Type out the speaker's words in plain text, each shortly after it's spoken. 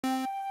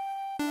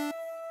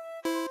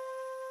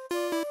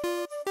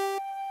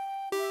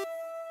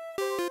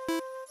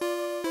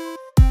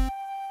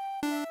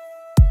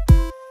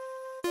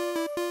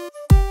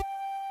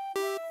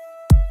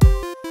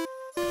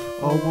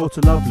Oh, what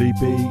a lovely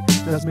beat.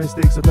 Jazz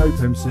Mystic's a dope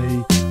MC,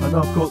 and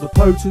I've got the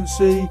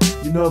potency.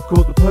 You know I've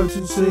got the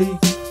potency.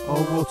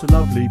 Oh, what a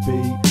lovely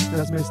beat.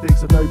 Jazz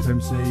Mystic's a dope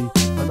MC,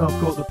 and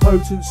I've got the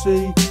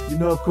potency. You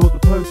know I've got the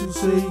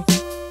potency.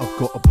 I've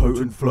got a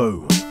potent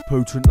flow,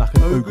 potent like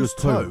an ogre's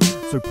toe.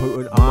 So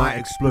potent I might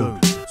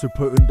explode, so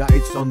potent that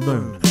it's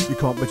unknown. You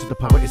can't measure the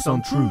power, it's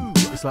untrue.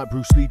 It's like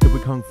Bruce Lee did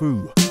with Kung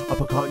Fu.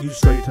 Uppercut you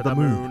straight to the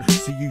moon.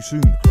 See you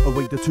soon,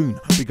 await the tune.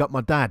 Big up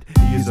my dad,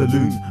 he is a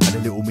loon. And a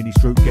little mini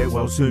stroke, get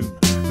well soon.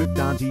 Look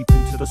down deep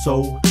into the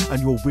soul,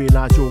 and you'll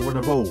realise you're on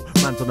a roll.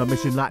 Man's on a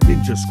mission like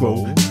Ninja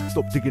Scroll.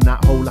 Stop digging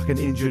that hole like an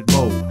injured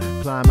mole.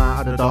 Climb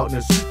out of the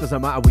darkness,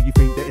 doesn't matter where you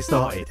think that it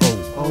started.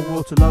 Oh,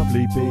 what a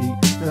lovely beat.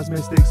 Jazz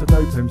Mystic's a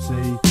dope MC,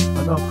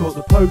 and I've got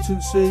the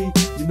potency.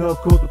 You know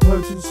I've got the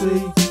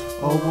potency.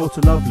 Oh, what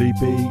a lovely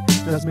beat.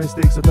 Jazz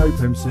Mystic's a dope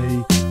MC,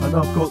 and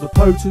I've got the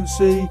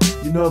potency.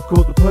 You know I've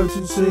got the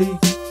potency.